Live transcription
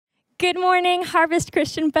Good morning, Harvest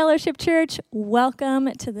Christian Fellowship Church.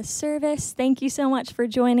 Welcome to the service. Thank you so much for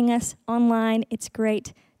joining us online. It's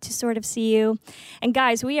great to sort of see you. And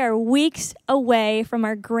guys, we are weeks away from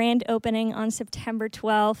our grand opening on September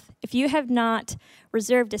 12th. If you have not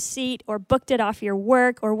reserved a seat or booked it off your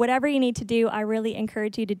work or whatever you need to do, I really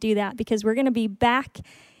encourage you to do that because we're going to be back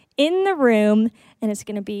in the room and it's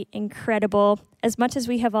going to be incredible. As much as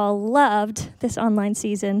we have all loved this online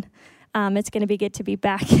season, it's going to be good to be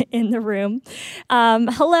back in the room.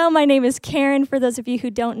 Hello, my name is Karen. For those of you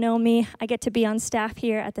who don't know me, I get to be on staff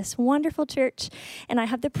here at this wonderful church, and I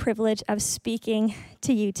have the privilege of speaking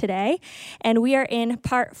to you today. And we are in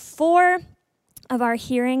part 4 of our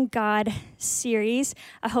Hearing God series.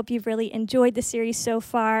 I hope you've really enjoyed the series so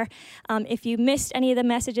far. If you missed any of the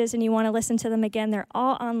messages and you want to listen to them again, they're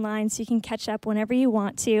all online, so you can catch up whenever you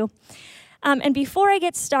want to. And before I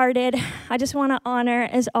get started, I just want to honor,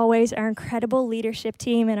 as always, our incredible leadership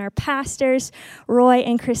team and our pastors, Roy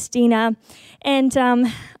and Christina. And I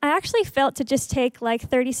actually felt to just take like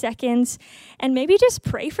 30 seconds and maybe just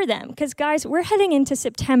pray for them. Because, guys, we're heading into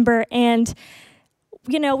September, and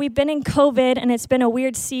you know, we've been in COVID, and it's been a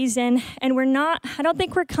weird season. And I don't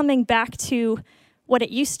think we're coming back to what it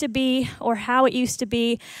used to be or how it used to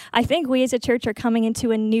be. I think we as a church are coming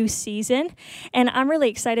into a new season, and I'm really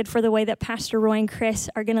excited for the way that Pastor Roy and Chris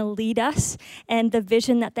are going to lead us and the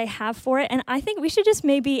vision that they have for it. And I think we should just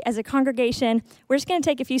maybe, as a congregation, we're just going to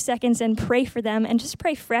take a few seconds and pray for them and just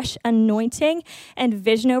pray fresh anointing and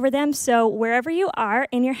vision over them. So wherever you are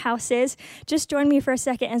in your houses, just join me for a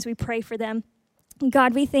second as we pray for them.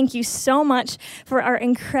 God, we thank you so much for our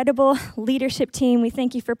incredible leadership team. We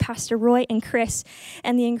thank you for Pastor Roy and Chris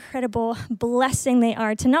and the incredible blessing they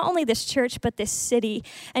are to not only this church, but this city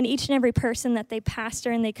and each and every person that they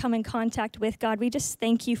pastor and they come in contact with. God, we just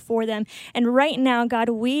thank you for them. And right now, God,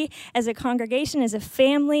 we as a congregation, as a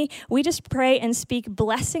family, we just pray and speak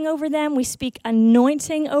blessing over them. We speak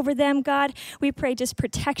anointing over them, God. We pray just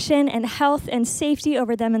protection and health and safety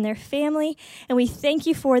over them and their family. And we thank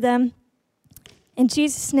you for them. In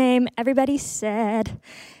Jesus' name, everybody said,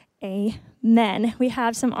 amen. We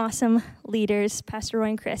have some awesome leaders. Pastor Roy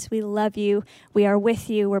and Chris, we love you. We are with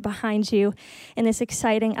you. We're behind you in this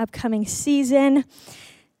exciting upcoming season.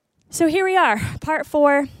 So here we are, part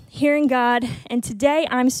 4, Hearing God. And today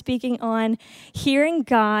I'm speaking on hearing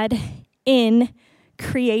God in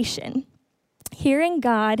creation. Hearing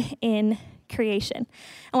God in creation.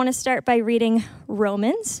 I want to start by reading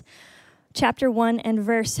Romans chapter 1 and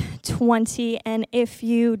verse 20. And if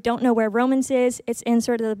you don't know where Romans is, it's in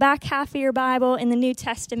sort of the back half of your Bible in the New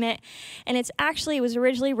Testament. And it was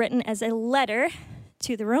originally written as a letter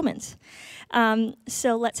to the Romans.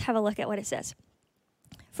 So let's have a look at what it says.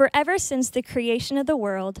 For ever since the creation of the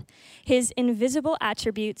world, his invisible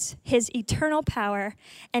attributes, his eternal power,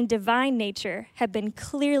 and divine nature have been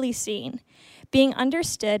clearly seen, being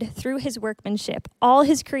understood through his workmanship, all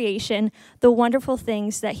his creation, the wonderful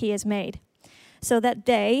things that he has made, so that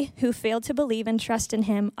they who fail to believe and trust in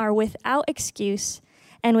him are without excuse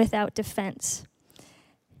and without defense.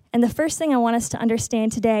 And the first thing I want us to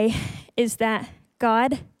understand today is that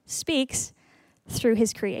God speaks through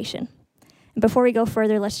his creation. And before we go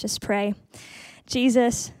further, let's just pray.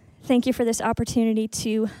 Jesus, thank you for this opportunity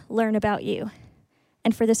to learn about you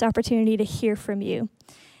and for this opportunity to hear from you.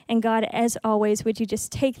 And God, as always, would you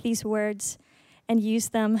just take these words and use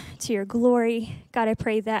them to your glory? God, I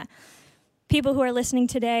pray that people who are listening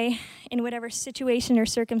today, in whatever situation or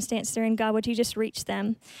circumstance they're in, God, would you just reach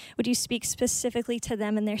them? Would you speak specifically to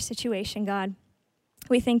them in their situation, God?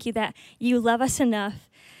 We thank you that you love us enough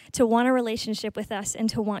to want a relationship with us and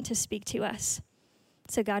to want to speak to us.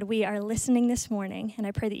 So, God, we are listening this morning, and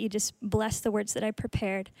I pray that you just bless the words that I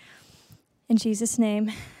prepared. In Jesus'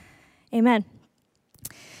 name, amen.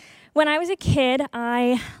 When I was a kid,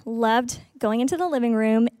 I loved going into the living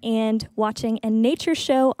room and watching a nature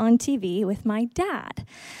show on TV with my dad.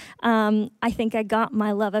 I think I got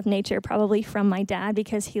my love of nature probably from my dad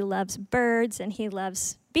because he loves birds and he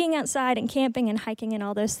loves being outside and camping and hiking and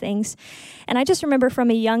all those things. And I just remember from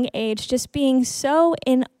a young age just being so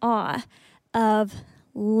in awe of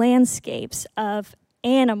landscapes, of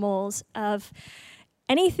animals, of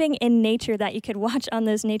anything in nature that you could watch on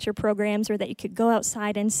those nature programs or that you could go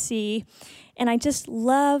outside and see. And I just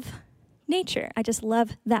love nature. I just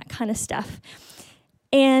love that kind of stuff.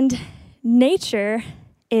 And nature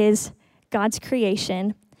is God's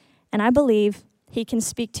creation, and I believe he can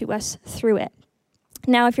speak to us through it.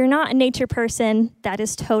 Now, if you're not a nature person, that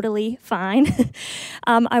is totally fine.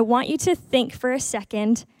 I want you to think for a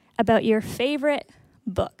second about your favorite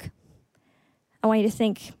book. I want you to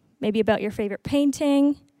think maybe about your favorite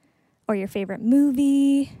painting or your favorite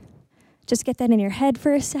movie Just get that in your head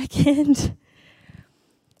for a second.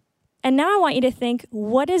 And now I want you to think,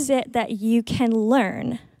 what is it that you can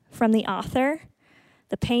learn from the author,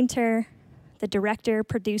 the painter, the director,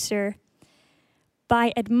 producer,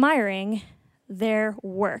 by admiring their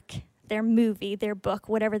work, their movie, their book,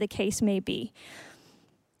 whatever the case may be?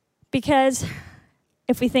 Because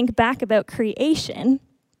if we think back about creation,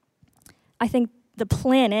 I think the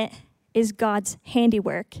planet is God's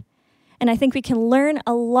handiwork. And I think we can learn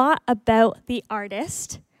a lot about the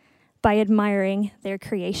artist by admiring their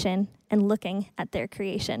creation and looking at their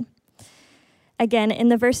creation. Again, in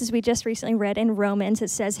the verses we just recently read in Romans, it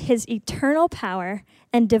says, his eternal power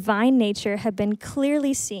and divine nature have been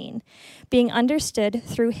clearly seen, being understood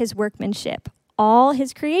through his workmanship, all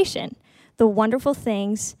his creation, the wonderful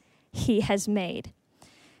things he has made.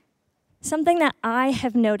 Something that I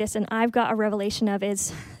have noticed and I've got a revelation of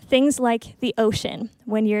is things like the ocean.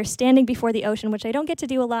 When you're standing before the ocean, which I don't get to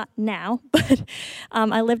do a lot now, but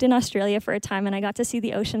I lived in Australia for a time and I got to see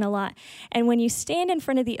the ocean a lot. And when you stand in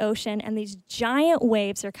front of the ocean and these giant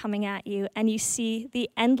waves are coming at you and you see the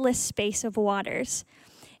endless space of waters,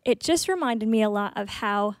 it just reminded me a lot of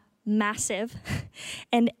how massive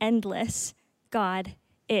and endless God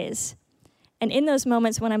is. And in those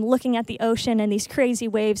moments when I'm looking at the ocean and these crazy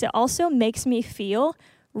waves, it also makes me feel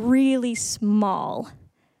really small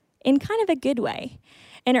in kind of a good way.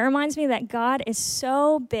 And it reminds me that God is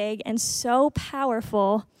so big and so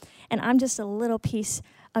powerful, and I'm just a little piece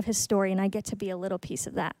of his story, and I get to be a little piece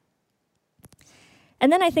of that.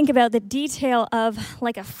 And then I think about the detail of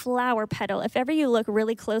like a flower petal. If ever you look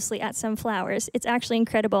really closely at some flowers, it's actually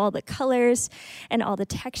incredible, all the colors and all the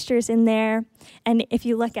textures in there. And if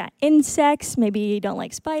you look at insects, maybe you don't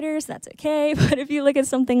like spiders, that's okay. But if you look at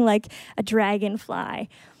something like a dragonfly,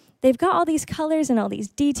 they've got all these colors and all these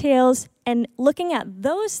details. And looking at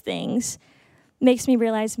those things makes me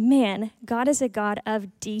realize, man, God is a God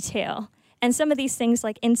of detail. And some of these things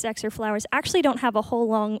like insects or flowers actually don't have a whole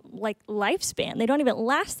long lifespan. They don't even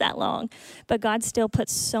last that long. But God still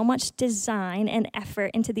puts so much design and effort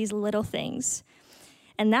into these little things.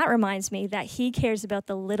 And that reminds me that he cares about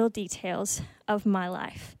the little details of my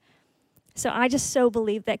life. So I just so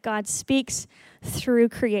believe that God speaks through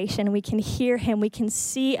creation. We can hear him. We can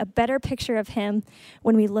see a better picture of him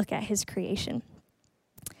when we look at his creation.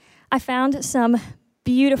 I found some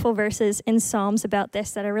beautiful verses in Psalms about this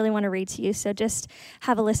that I really want to read to you. So just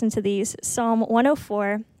have a listen to these. Psalm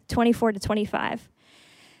 104, 24 to 25.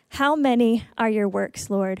 How many are your works,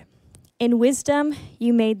 Lord? In wisdom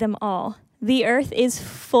you made them all. The earth is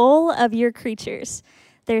full of your creatures.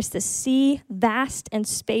 There's the sea, vast and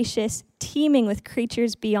spacious, teeming with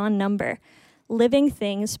creatures beyond number, living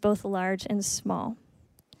things both large and small.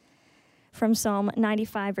 From Psalm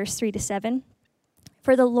 95, verse 3 to 7.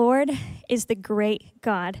 For the Lord is the great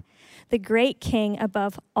God, the great King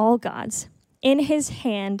above all gods. In his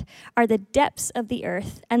hand are the depths of the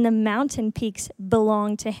earth, and the mountain peaks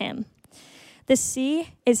belong to him. The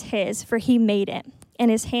sea is his, for he made it, and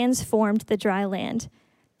his hands formed the dry land.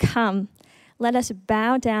 Come, let us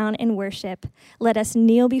bow down and worship. Let us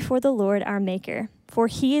kneel before the Lord our Maker. For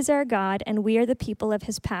he is our God, and we are the people of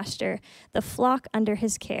his pasture, the flock under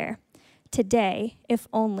his care. Today, if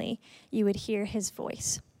only you would hear his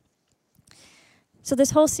voice. So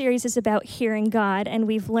this whole series is about hearing God, and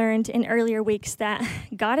we've learned in earlier weeks that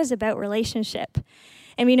God is about relationship.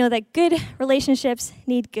 And we know that good relationships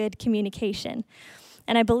need good communication.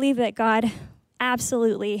 And I believe that God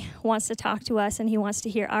absolutely wants to talk to us, and he wants to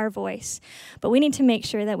hear our voice. But we need to make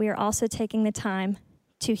sure that we are also taking the time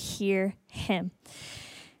to hear him.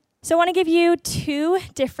 So I want to give you 2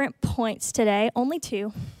 different points today, only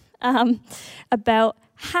 2, about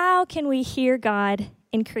how can we hear God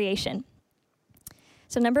in creation.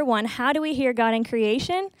 So number 1, how do we hear God in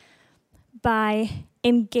creation? By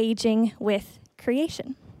engaging with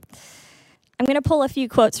creation. I'm going to pull a few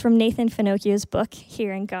quotes from Nathan Finocchio's book,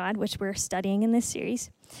 Hearing God, which we're studying in this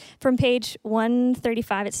series. From page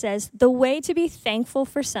 135, it says, "The way to be thankful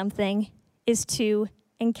for something is to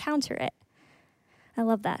encounter it." I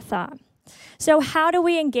love that thought. So how do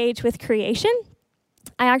we engage with creation?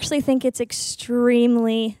 I actually think it's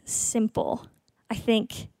extremely simple. I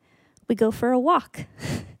think we go for a walk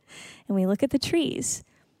and we look at the trees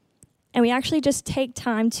and we actually just take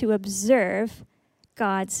time to observe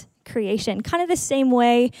God's creation, kind of the same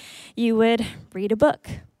way you would read a book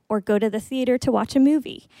or go to the theater to watch a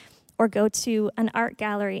movie or go to an art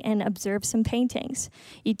gallery and observe some paintings.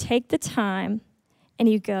 You take the time and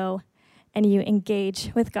you go and you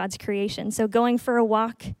engage with God's creation. So going for a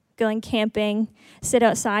walk, going camping, sit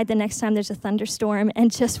outside the next time there's a thunderstorm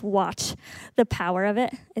and just watch the power of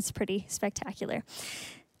it. It's pretty spectacular.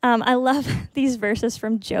 I love these verses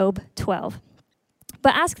from Job 12.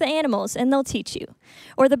 But ask the animals, and they'll teach you,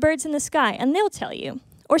 or the birds in the sky, and they'll tell you,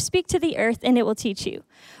 or speak to the earth, and it will teach you,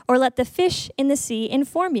 or let the fish in the sea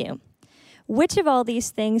inform you. Which of all these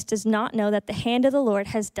things does not know that the hand of the Lord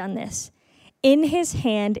has done this? In his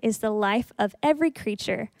hand is the life of every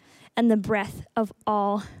creature and the breath of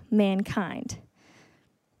all mankind.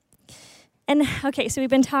 And okay, so we've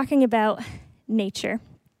been talking about nature.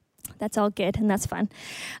 That's all good, and that's fun.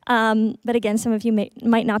 But again, some of you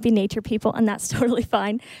might not be nature people, and that's totally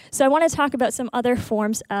fine. So I want to talk about some other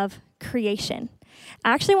forms of creation.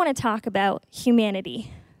 I actually want to talk about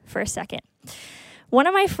humanity for a second. One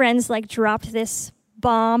of my friends dropped this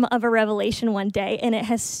bomb of a revelation one day, and it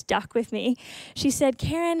has stuck with me. She said,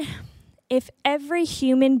 Karen, if every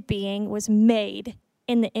human being was made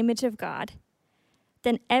in the image of God,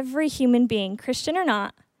 then every human being, Christian or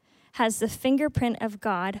not, has the fingerprint of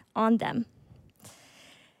God on them.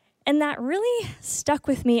 And that really stuck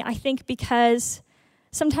with me, I think, because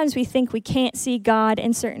sometimes we think we can't see God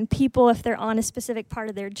in certain people if they're on a specific part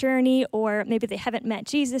of their journey, or maybe they haven't met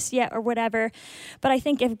Jesus yet or whatever. But I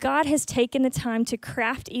think if God has taken the time to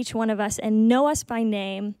craft each one of us and know us by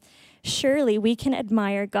name, surely we can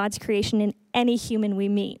admire God's creation in any human we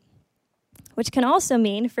meet. Which can also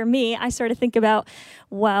mean, for me, I sort of think about,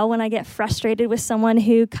 well, when I get frustrated with someone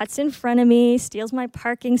who cuts in front of me, steals my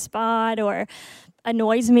parking spot, or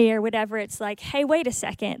annoys me or whatever, it's like, hey, wait a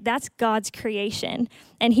second, that's God's creation.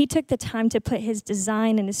 And he took the time to put his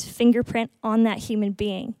design and his fingerprint on that human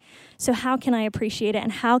being. So how can I appreciate it,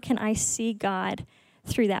 and how can I see God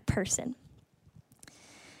through that person?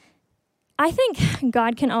 I think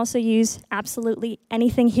God can also use absolutely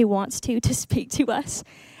anything he wants to speak to us.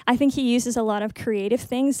 I think he uses a lot of creative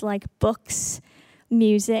things like books,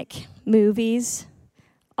 music, movies,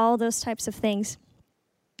 all those types of things.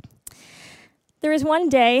 There was one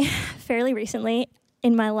day fairly recently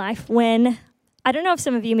in my life when, I don't know if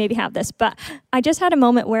some of you maybe have this, but I just had a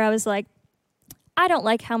moment where I was like, I don't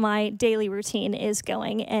like how my daily routine is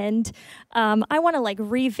going, and I want to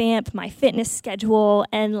revamp my fitness schedule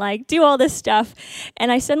and do all this stuff.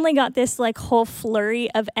 And I suddenly got this whole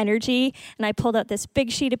flurry of energy, and I pulled out this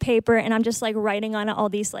big sheet of paper, and I'm just writing on it all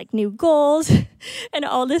these new goals and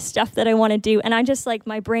all this stuff that I want to do. And I just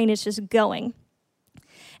my brain is just going.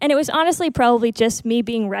 And it was honestly probably just me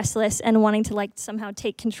being restless and wanting to somehow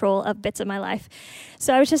take control of bits of my life.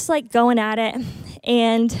 So I was just going at it.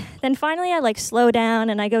 And then finally I slow down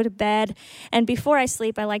and I go to bed. And before I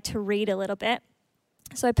sleep, I like to read a little bit.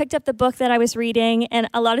 So I picked up the book that I was reading, and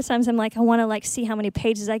a lot of times I'm I want to see how many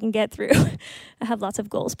pages I can get through. I have lots of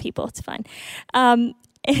goals, people. It's fine.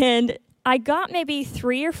 And I got maybe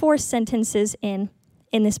 3 or 4 sentences in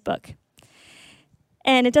this book.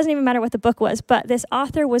 And it doesn't even matter what the book was, but this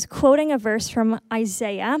author was quoting a verse from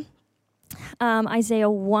Isaiah, Isaiah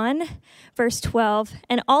 1, verse 12,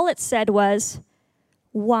 and all it said was,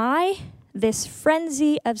 "Why this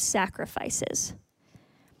frenzy of sacrifices?"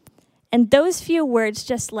 And those few words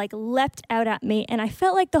just leapt out at me, and I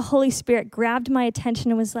felt like the Holy Spirit grabbed my attention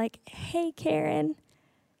and was like, "Hey, Karen,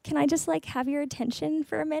 can I just have your attention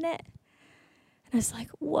for a minute?" And I was like,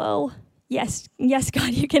 whoa. Yes,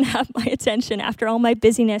 God, you can have my attention. After all my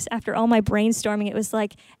busyness, after all my brainstorming, it was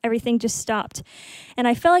everything just stopped. And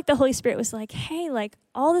I felt like the Holy Spirit was like, hey,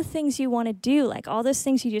 all the things you want to do, all those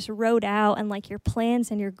things you just wrote out, and your plans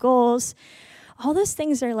and your goals, all those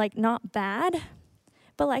things are not bad,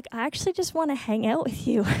 but I actually just want to hang out with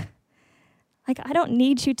you. I don't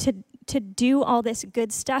need you to do all this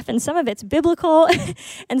good stuff. And some of it's biblical,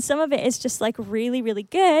 and some of it is just really, really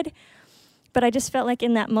good. But I just felt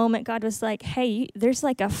in that moment, God was like, hey, there's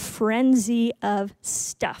a frenzy of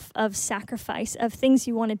stuff, of sacrifice, of things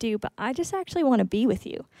you want to do, but I just actually want to be with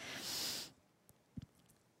you.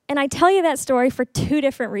 And I tell you that story for 2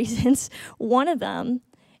 different reasons. One of them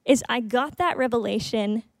is I got that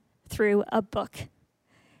revelation through a book.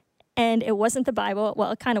 And it wasn't the Bible.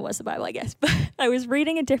 Well, it kind of was the Bible, I guess. But I was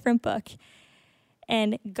reading a different book,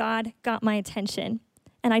 and God got my attention.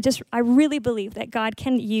 And I really believe that God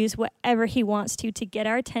can use whatever he wants to get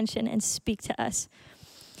our attention and speak to us.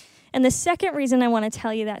 And the second reason I want to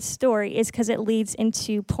tell you that story is because it leads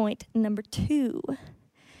into point number 2.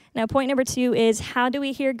 Now, point number 2 is, how do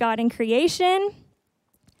we hear God in creation?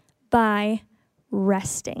 By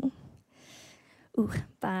resting.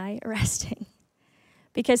 By resting.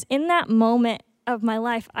 Because in that moment of my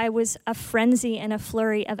life, I was a frenzy and a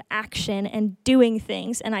flurry of action and doing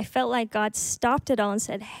things. And I felt like God stopped it all and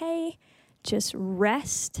said, hey, just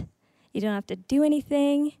rest. You don't have to do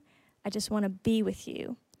anything. I just want to be with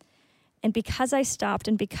you. And because I stopped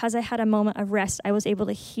and because I had a moment of rest, I was able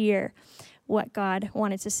to hear what God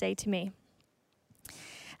wanted to say to me.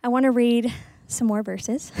 I want to read some more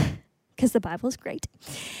verses because the Bible is great.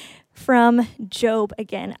 From Job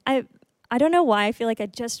again. I don't know why I feel like I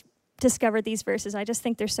just discovered these verses. I just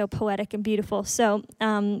think they're so poetic and beautiful. So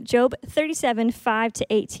Job 37,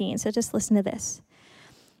 5-18. So just listen to this.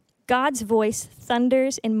 God's voice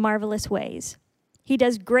thunders in marvelous ways. He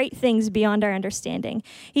does great things beyond our understanding.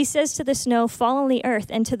 He says to the snow, fall on the earth,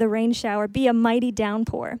 and to the rain shower, be a mighty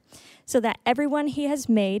downpour, so that everyone he has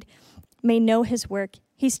made may know his work.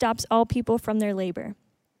 He stops all people from their labor.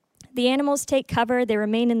 The animals take cover, they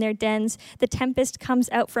remain in their dens. The tempest comes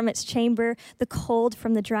out from its chamber, the cold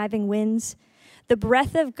from the driving winds. The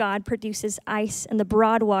breath of God produces ice, and the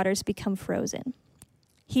broad waters become frozen.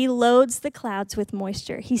 He loads the clouds with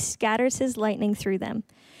moisture. He scatters his lightning through them.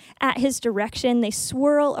 At his direction, they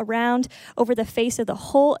swirl around over the face of the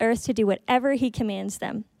whole earth to do whatever he commands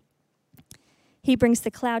them. He brings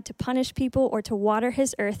the cloud to punish people or to water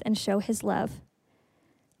his earth and show his love.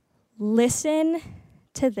 Listen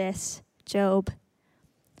to this, Job.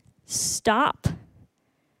 Stop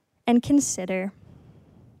and consider.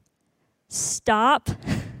 Stop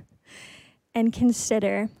and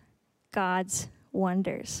consider God's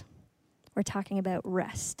wonders. We're talking about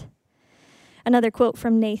rest. Another quote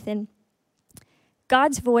from Nathan.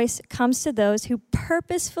 God's voice comes to those who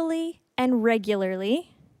purposefully and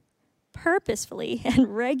regularly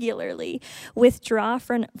withdraw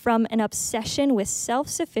from an obsession with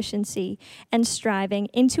self-sufficiency and striving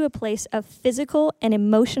into a place of physical and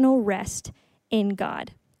emotional rest in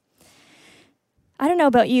God. I don't know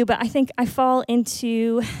about you, but I think I fall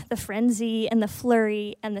into the frenzy and the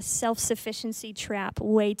flurry and the self-sufficiency trap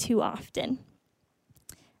way too often.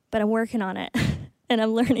 But I'm working on it, and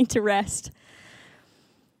I'm learning to rest.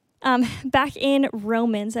 Back in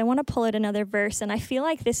Romans, I want to pull out another verse, and I feel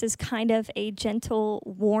like this is kind of a gentle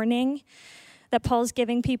warning that Paul's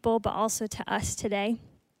giving people, but also to us today.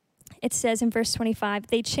 It says in verse 25,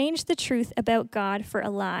 they changed the truth about God for a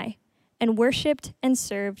lie and worshiped and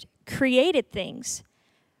served created things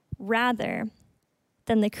rather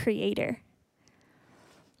than the Creator.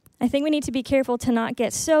 I think we need to be careful to not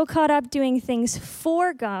get so caught up doing things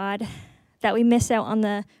for God that we miss out on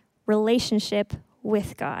the relationship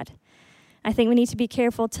with God. I think we need to be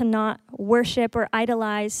careful to not worship or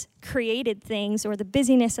idolize created things or the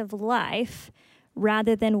busyness of life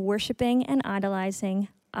rather than worshiping and idolizing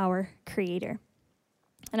our Creator.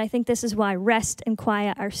 And I think this is why rest and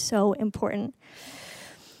quiet are so important.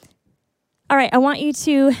 All right, I want you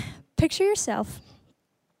to picture yourself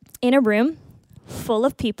in a room full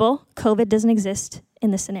of people. COVID doesn't exist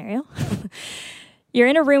in this scenario. You're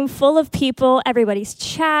in a room full of people. Everybody's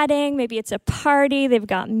chatting. Maybe it's a party. They've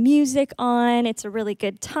got music on. It's a really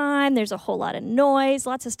good time. There's a whole lot of noise.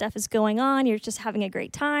 Lots of stuff is going on. You're just having a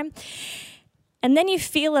great time. And then you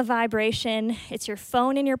feel a vibration. It's your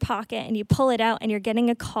phone in your pocket, and you pull it out, and you're getting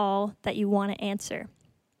a call that you want to answer.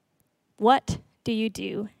 What do you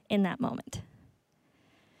do in that moment?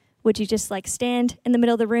 Would you just stand in the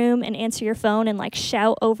middle of the room and answer your phone and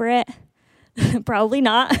shout over it? Probably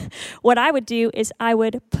not. What I would do is I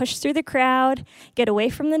would push through the crowd, get away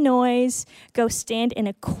from the noise, go stand in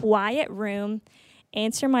a quiet room,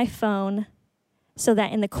 answer my phone so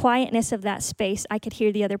that in the quietness of that space, I could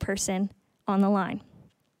hear the other person on the line.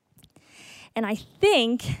 And I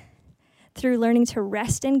think through learning to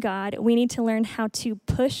rest in God, we need to learn how to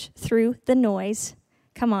push through the noise.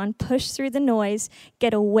 Come on, push through the noise,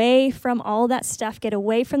 get away from all that stuff, get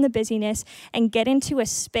away from the busyness, and get into a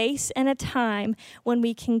space and a time when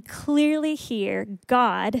we can clearly hear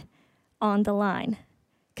God on the line,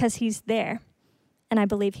 because he's there, and I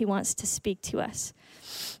believe he wants to speak to us.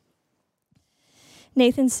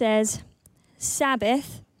 Nathan says,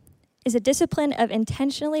 Sabbath is a discipline of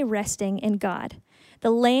intentionally resting in God,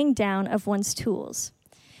 the laying down of one's tools.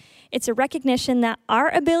 It's a recognition that our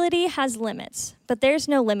ability has limits, but there's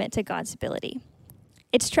no limit to God's ability.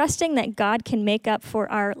 It's trusting that God can make up for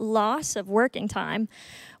our loss of working time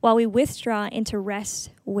while we withdraw into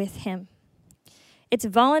rest with him. It's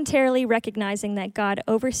voluntarily recognizing that God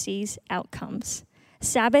oversees outcomes.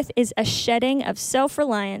 Sabbath is a shedding of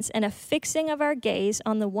self-reliance and a fixing of our gaze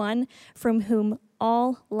on the one from whom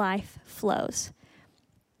all life flows.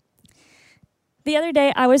 The other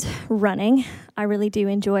day I was running. I really do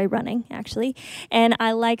enjoy running, actually. And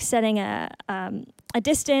I like setting a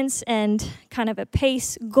distance and kind of a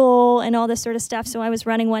pace goal and all this sort of stuff. So I was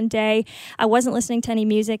running one day. I wasn't listening to any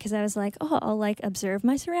music because I was like, I'll observe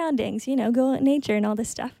my surroundings, go out in nature and all this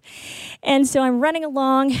stuff. And so I'm running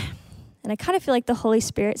along, and I kind of feel like the Holy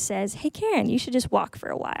Spirit says, hey, Karen, you should just walk for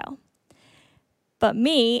a while. But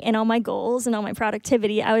me and all my goals and all my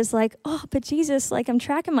productivity, I was like, oh, but Jesus, like I'm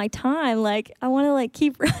tracking my time. Like I want to like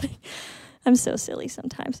keep running. I'm so silly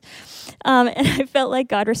sometimes. And I felt like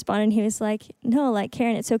God responded and he was like, no, like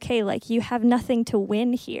Karen, it's okay. Like you have nothing to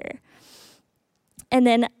win here. And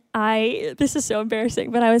then this is so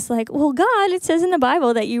embarrassing, but I was like, well, God, it says in the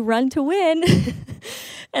Bible that you run to win.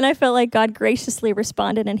 And I felt like God graciously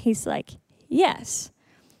responded and he's like, yes,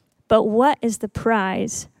 but what is the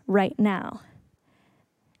prize right now?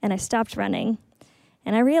 And I stopped running,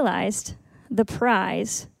 and I realized the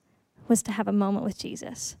prize was to have a moment with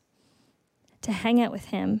Jesus, to hang out with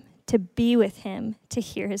him, to be with him, to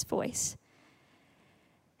hear his voice.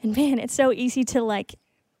 And man, it's so easy to like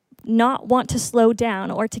not want to slow down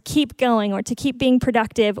or to keep going or to keep being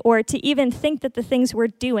productive or to even think that the things we're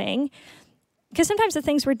doing, because sometimes the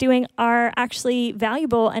things we're doing are actually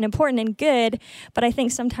valuable and important and good, but I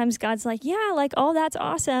think sometimes God's like, yeah, like, oh, that's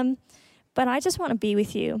awesome, but I just want to be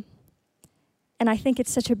with you. And I think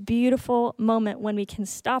it's such a beautiful moment when we can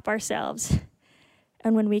stop ourselves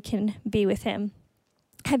and when we can be with him.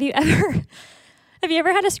 Have you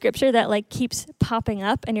ever had a scripture that like keeps popping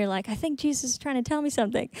up and you're like, I think Jesus is trying to tell me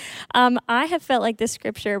something? I have felt like this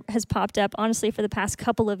scripture has popped up, honestly, for the past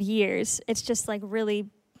couple of years. It's just like really,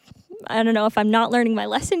 I don't know if I'm not learning my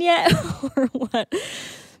lesson yet or what.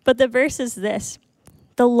 But the verse is this: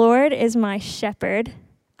 the Lord is my shepherd,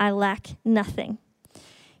 I lack nothing.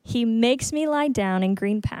 He makes me lie down in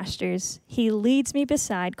green pastures. He leads me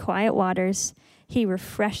beside quiet waters. He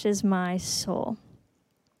refreshes my soul.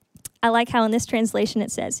 I like how in this translation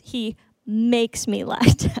it says, he makes me lie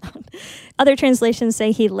down. Other translations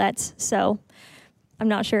say he lets, so I'm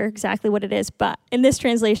not sure exactly what it is, but in this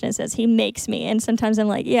translation it says he makes me. And sometimes I'm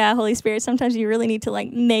like, yeah, Holy Spirit, sometimes you really need to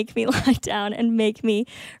like make me lie down and make me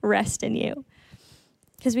rest in you.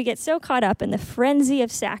 Because we get so caught up in the frenzy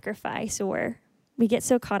of sacrifice, or we get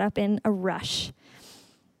so caught up in a rush.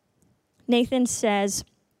 Nathan says,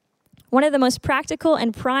 one of the most practical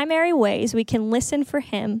and primary ways we can listen for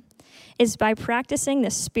him is by practicing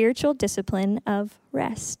the spiritual discipline of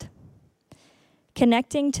rest,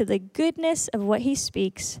 connecting to the goodness of what he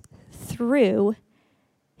speaks through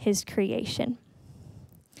his creation.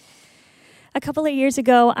 A couple of years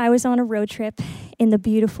ago, I was on a road trip in the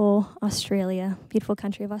beautiful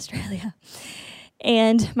country of Australia.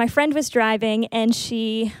 And my friend was driving, and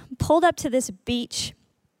she pulled up to this beach,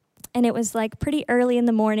 and it was like pretty early in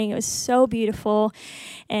the morning. It was so beautiful,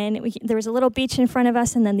 and there was a little beach in front of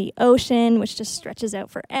us, and then the ocean, which just stretches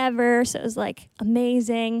out forever, so it was like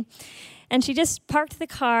amazing. And she just parked the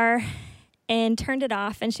car and turned it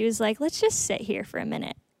off, and she was like, let's just sit here for a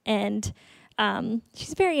minute. And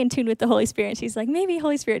she's very in tune with the Holy Spirit. She's like, maybe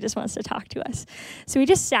Holy Spirit just wants to talk to us. So we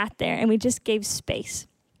just sat there, and we just gave space.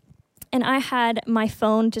 And I had my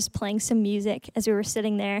phone just playing some music as we were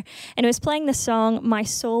sitting there. And it was playing the song My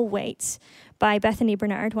Soul Waits by Bethany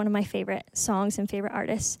Bernard, one of my favorite songs and favorite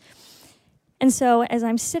artists. And so as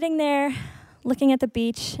I'm sitting there looking at the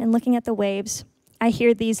beach and looking at the waves, I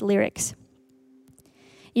hear these lyrics.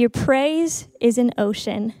 Your praise is an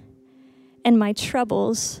ocean, and my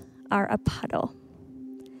troubles are a puddle.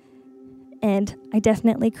 And I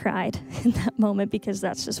definitely cried in that moment because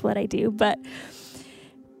that's just what I do. But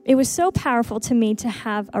it was so powerful to me to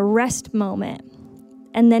have a rest moment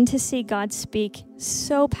and then to see God speak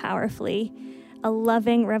so powerfully, a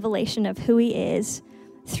loving revelation of who he is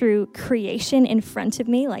through creation in front of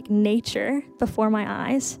me, like nature before my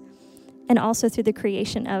eyes, and also through the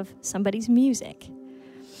creation of somebody's music.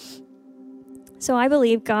 So I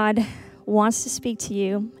believe God wants to speak to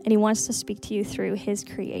you, and he wants to speak to you through his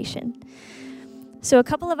creation. So a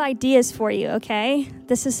couple of ideas for you, okay?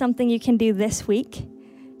 This is something you can do this week.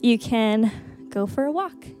 You can go for a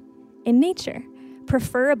walk in nature,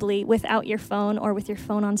 preferably without your phone or with your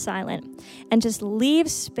phone on silent, and just leave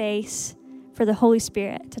space for the Holy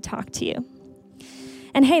Spirit to talk to you.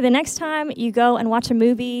 And hey, the next time you go and watch a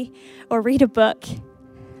movie or read a book,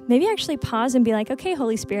 maybe actually pause and be like, okay,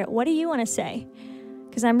 Holy Spirit, what do you want to say?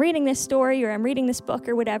 Because I'm reading this story or I'm reading this book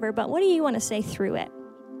or whatever, but what do you want to say through it?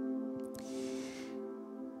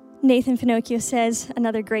 Nathan Finocchio says,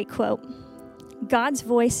 another great quote, God's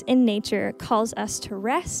voice in nature calls us to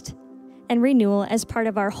rest and renewal as part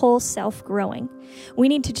of our whole self-growing. We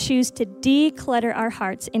need to choose to declutter our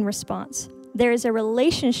hearts in response. There is a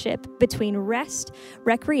relationship between rest,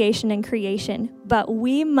 recreation, and creation, but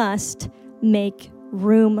we must make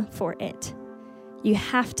room for it. You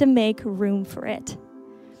have to make room for it.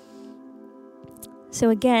 So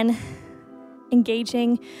again,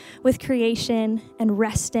 engaging with creation and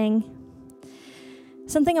resting.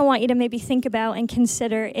 something I want you to maybe think about and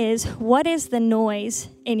consider is, what is the noise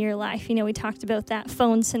in your life? You know, we talked about that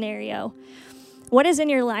phone scenario. What is in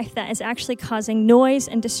your life that is actually causing noise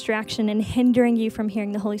and distraction and hindering you from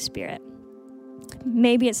hearing the Holy Spirit?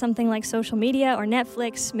 Maybe it's something like social media or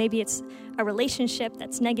Netflix. Maybe it's a relationship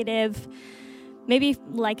that's negative. Maybe,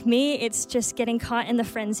 like me, it's just getting caught in the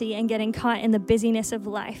frenzy and getting caught in the busyness of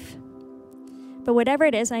life. But whatever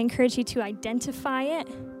it is, I encourage you to identify it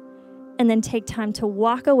and then take time to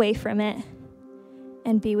walk away from it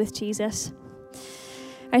and be with Jesus.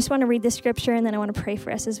 I just want to read the scripture, and then I want to pray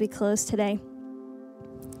for us as we close today.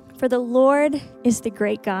 For the Lord is the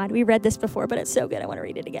great God. We read this before, but it's so good. I want to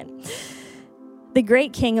read it again. The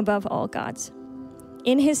great King above all gods.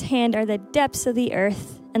 In his hand are the depths of the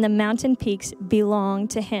earth, and the mountain peaks belong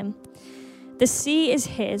to him. The sea is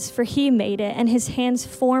his, for he made it, and his hands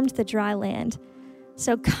formed the dry land.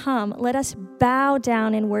 So come, let us bow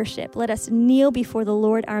down and worship. Let us kneel before the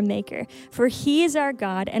Lord our Maker, for he is our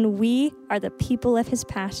God, and we are the people of his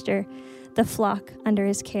pasture, the flock under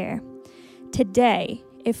his care. Today,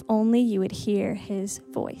 if only you would hear his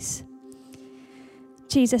voice.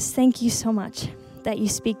 Jesus, thank you so much that you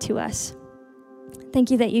speak to us. Thank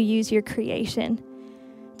you that you use your creation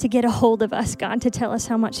to get a hold of us, God, to tell us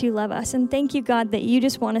how much you love us. And thank you, God, that you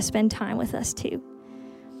just want to spend time with us too.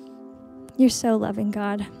 You're so loving,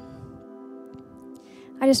 God.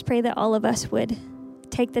 I just pray that all of us would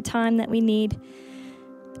take the time that we need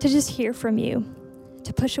to just hear from you,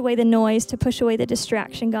 to push away the noise, to push away the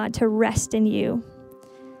distraction, God, to rest in you.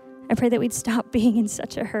 I pray that we'd stop being in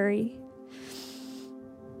such a hurry.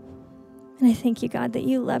 And I thank you, God, that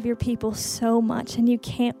you love your people so much, and you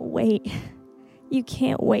can't wait. You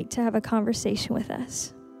can't wait to have a conversation with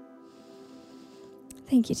us.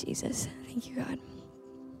 Thank you, Jesus. Thank you, God.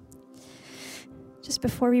 Just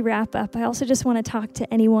before we wrap up, I also just want to talk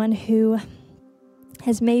to anyone who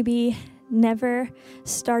has maybe never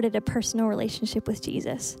started a personal relationship with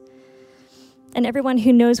Jesus. And everyone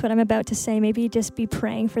who knows what I'm about to say, maybe just be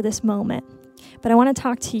praying for this moment. But I want to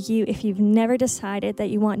talk to you if you've never decided that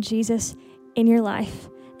you want Jesus in your life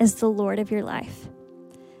as the Lord of your life.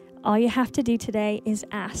 All you have to do today is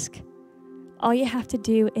ask. All you have to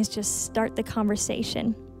do is just start the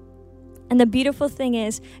conversation. And the beautiful thing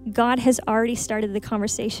is, God has already started the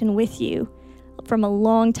conversation with you from a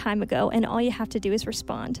long time ago, and all you have to do is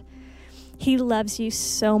respond. He loves you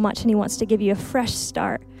so much, and he wants to give you a fresh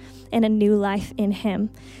start and a new life in him.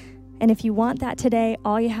 And if you want that today,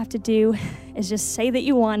 all you have to do is just say that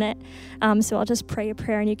you want it. So I'll just pray a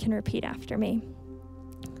prayer and you can repeat after me.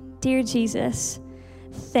 Dear Jesus,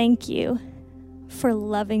 thank you for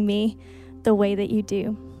loving me the way that you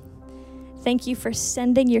do. Thank you for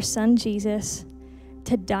sending your son, Jesus,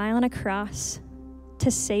 to die on a cross to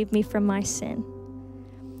save me from my sin.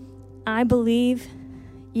 I believe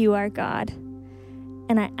you are God,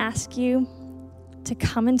 and I ask you to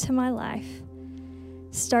come into my life.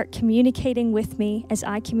 Start communicating with me as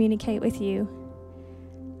I communicate with you.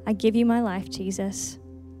 I give you my life, Jesus.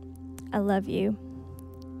 I love you.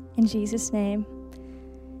 In Jesus' name,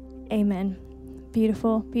 amen.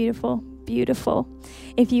 Beautiful, beautiful, beautiful.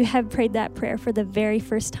 If you have prayed that prayer for the very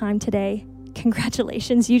first time today,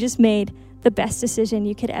 congratulations. You just made the best decision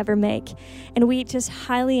you could ever make. And we just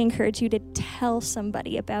highly encourage you to tell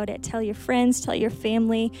somebody about it. Tell your friends, tell your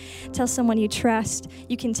family, tell someone you trust.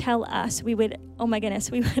 You can tell us. We would, oh my goodness,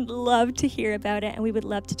 we would love to hear about it. And we would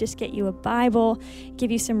love to just get you a Bible, give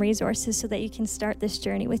you some resources so that you can start this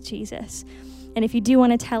journey with Jesus. And if you do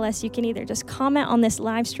want to tell us, you can either just comment on this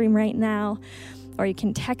live stream right now, or you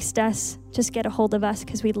can text us. Just get a hold of us,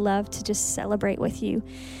 because we'd love to just celebrate with you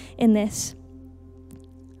in this.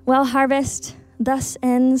 Well, Harvest, thus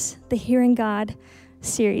ends the Hearing God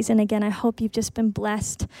series. And again, I hope you've just been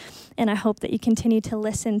blessed, and I hope that you continue to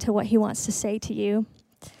listen to what he wants to say to you.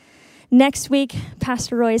 Next week,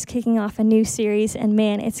 Pastor Roy is kicking off a new series, and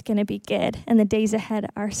man, it's going to be good. And the days ahead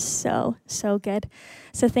are so, so good.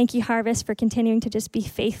 So thank you, Harvest, for continuing to just be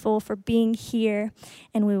faithful, for being here,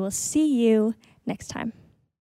 and we will see you next time.